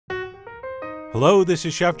Hello, this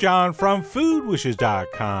is Chef John from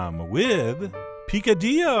foodwishes.com with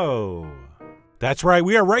Picadillo. That's right,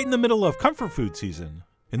 we are right in the middle of comfort food season,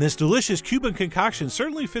 and this delicious Cuban concoction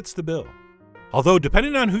certainly fits the bill. Although,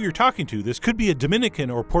 depending on who you're talking to, this could be a Dominican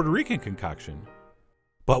or Puerto Rican concoction.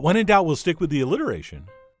 But when in doubt, we'll stick with the alliteration.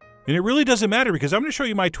 And it really doesn't matter because I'm going to show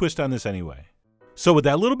you my twist on this anyway. So with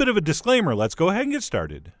that little bit of a disclaimer, let's go ahead and get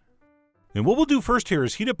started. And what we'll do first here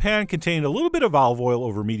is heat a pan containing a little bit of olive oil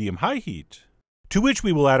over medium-high heat, to which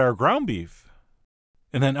we will add our ground beef.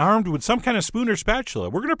 And then armed with some kind of spoon or spatula,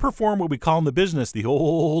 we're going to perform what we call in the business the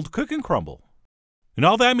old cook and crumble. And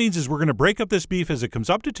all that means is we're going to break up this beef as it comes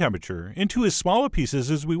up to temperature into as small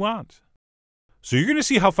pieces as we want. So you're going to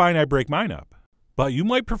see how fine I break mine up. But you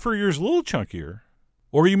might prefer yours a little chunkier,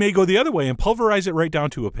 or you may go the other way and pulverize it right down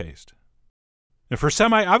to a paste. And for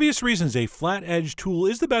semi-obvious reasons, a flat-edged tool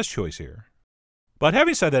is the best choice here. But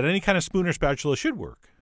having said that, any kind of spoon or spatula should work.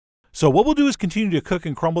 So what we'll do is continue to cook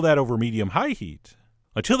and crumble that over medium-high heat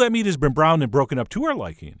until that meat has been browned and broken up to our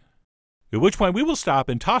liking, at which point we will stop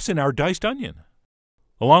and toss in our diced onion,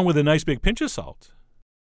 along with a nice big pinch of salt.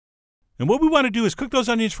 And what we want to do is cook those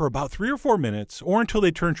onions for about 3 or 4 minutes or until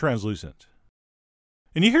they turn translucent.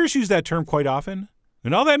 And you hear us use that term quite often,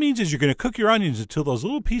 and all that means is you're going to cook your onions until those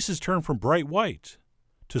little pieces turn from bright white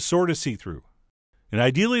to sort of see-through. And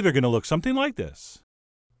ideally they're going to look something like this.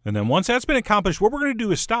 And then once that's been accomplished, what we're going to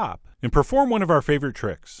do is stop and perform one of our favorite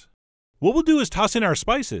tricks. What we'll do is toss in our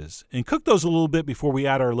spices and cook those a little bit before we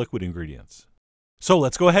add our liquid ingredients. So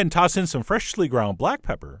let's go ahead and toss in some freshly ground black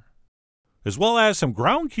pepper, as well as some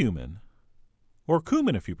ground cumin, or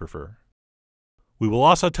cumin if you prefer. We will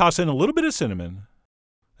also toss in a little bit of cinnamon,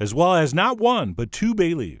 as well as not 1, but 2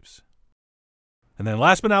 bay leaves. And then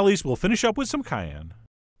last but not least, we'll finish up with some cayenne.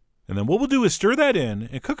 And then what we'll do is stir that in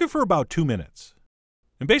and cook it for about 2 minutes.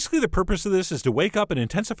 And basically the purpose of this is to wake up and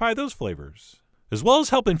intensify those flavors, as well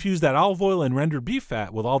as help infuse that olive oil and rendered beef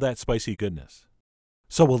fat with all that spicy goodness.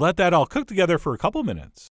 So we'll let that all cook together for a couple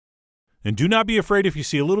minutes. And do not be afraid if you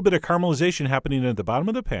see a little bit of caramelization happening at the bottom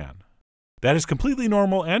of the pan. That is completely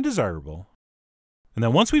normal and desirable. And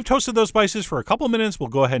then once we've toasted those spices for a couple minutes, we'll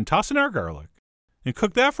go ahead and toss in our garlic and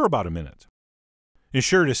cook that for about a minute. And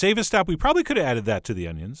sure, to save a step, we probably could have added that to the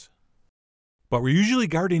onions. But we're usually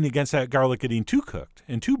guarding against that garlic getting too cooked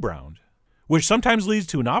and too browned, which sometimes leads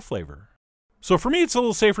to an off flavor. So for me, it's a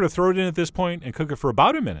little safer to throw it in at this point and cook it for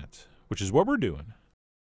about a minute, which is what we're doing.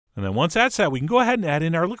 And then once that's set, we can go ahead and add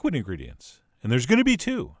in our liquid ingredients. And there's going to be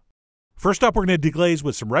 2. First up, we're going to deglaze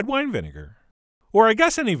with some red wine vinegar, or I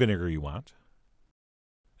guess any vinegar you want.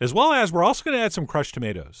 As well as we're also going to add some crushed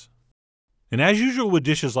tomatoes. And as usual with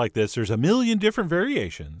dishes like this, there's a million different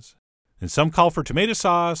variations. And some call for tomato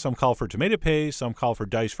sauce, some call for tomato paste, some call for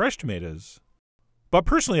diced fresh tomatoes. But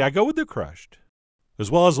personally, I go with the crushed,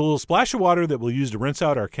 as well as a little splash of water that we'll use to rinse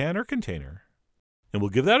out our can or container. And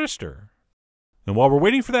we'll give that a stir. And while we're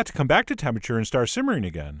waiting for that to come back to temperature and start simmering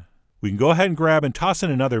again, we can go ahead and grab and toss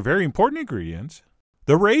in another very important ingredient,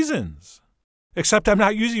 the raisins. Except I'm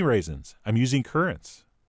not using raisins, I'm using currants,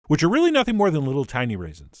 which are really nothing more than little tiny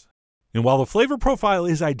raisins. And while the flavor profile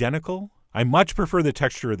is identical, I much prefer the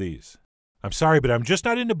texture of these. I'm sorry, but I'm just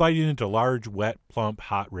not into biting into large, wet, plump,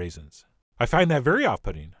 hot raisins. I find that very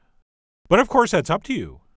off-putting. But of course, that's up to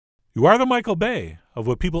you. You are the Michael Bay of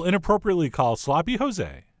what people inappropriately call Sloppy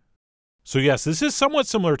Jose. So yes, this is somewhat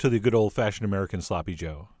similar to the good old-fashioned American Sloppy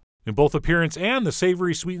Joe, in both appearance and the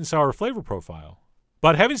savory, sweet, and sour flavor profile.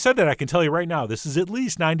 But having said that, I can tell you right now, this is at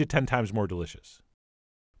least 9 to 10 times more delicious.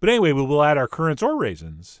 But anyway, we will add our currants or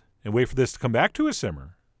raisins and wait for this to come back to a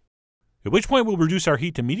simmer, at which point we'll reduce our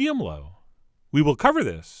heat to medium-low. We will cover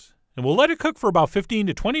this, and we'll let it cook for about 15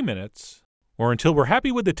 to 20 minutes, or until we're happy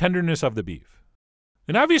with the tenderness of the beef.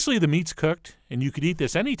 And obviously the meat's cooked, and you could eat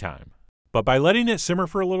this anytime. But by letting it simmer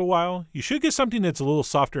for a little while, you should get something that's a little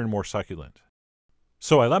softer and more succulent.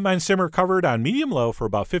 So I let mine simmer covered on medium-low for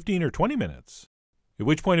about 15 or 20 minutes, at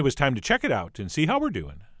which point it was time to check it out and see how we're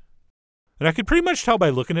doing. And I could pretty much tell by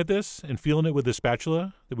looking at this and feeling it with the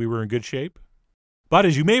spatula that we were in good shape. But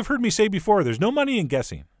as you may have heard me say before, there's no money in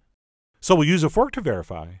guessing. So we'll use a fork to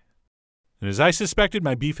verify. And as I suspected,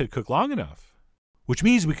 my beef had cooked long enough, which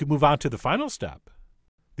means we could move on to the final step,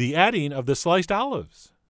 the adding of the sliced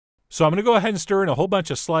olives. So I'm going to go ahead and stir in a whole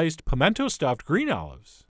bunch of sliced pimento-stuffed green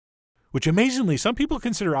olives, which amazingly some people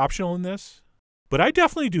consider optional in this, but I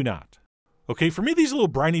definitely do not. Okay, for me these little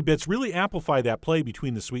briny bits really amplify that play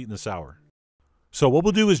between the sweet and the sour. So what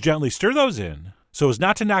we'll do is gently stir those in, so as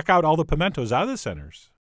not to knock out all the pimentos out of the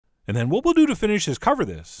centers. And then what we'll do to finish is cover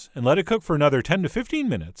this and let it cook for another 10 to 15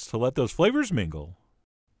 minutes to let those flavors mingle,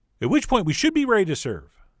 at which point we should be ready to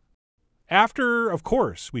serve. After, of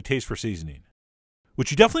course, we taste for seasoning.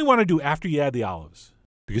 which you definitely want to do after you add the olives,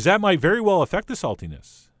 because that might very well affect the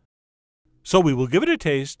saltiness. So we will give it a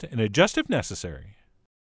taste and adjust if necessary.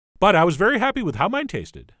 But I was very happy with how mine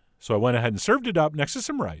tasted, so I went ahead and served it up next to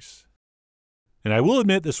some rice. And I will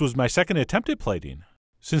admit this was my second attempt at plating,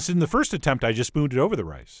 since in the first attempt I just spooned it over the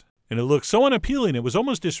rice, and it looked so unappealing it was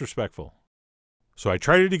almost disrespectful. So I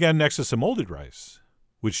tried it again next to some molded rice,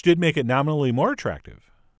 which did make it nominally more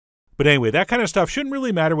attractive. But anyway, that kind of stuff shouldn't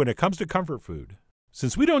really matter when it comes to comfort food,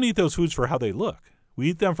 since we don't eat those foods for how they look, we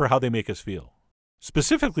eat them for how they make us feel,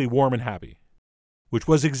 specifically warm and happy, which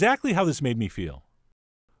was exactly how this made me feel.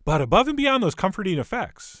 But above and beyond those comforting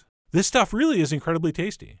effects, this stuff really is incredibly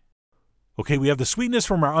tasty. Okay, we have the sweetness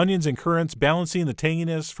from our onions and currants balancing the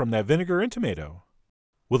tanginess from that vinegar and tomato,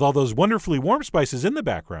 with all those wonderfully warm spices in the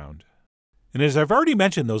background. And as I've already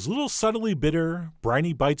mentioned, those little subtly bitter,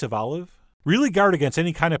 briny bites of olive really guard against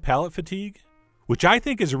any kind of palate fatigue, which I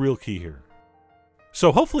think is a real key here.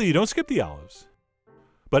 So hopefully you don't skip the olives.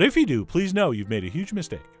 But if you do, please know you've made a huge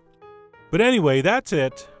mistake. But anyway, that's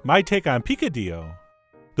it. My take on Picadillo.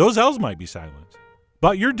 Those L's might be silent,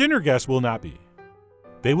 but your dinner guests will not be.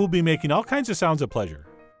 They will be making all kinds of sounds of pleasure.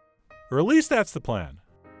 Or at least that's the plan.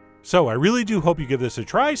 So I really do hope you give this a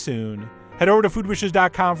try soon. Head over to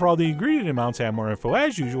foodwishes.com for all the ingredient amounts and more info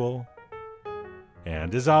as usual.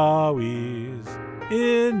 And as always,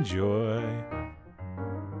 enjoy.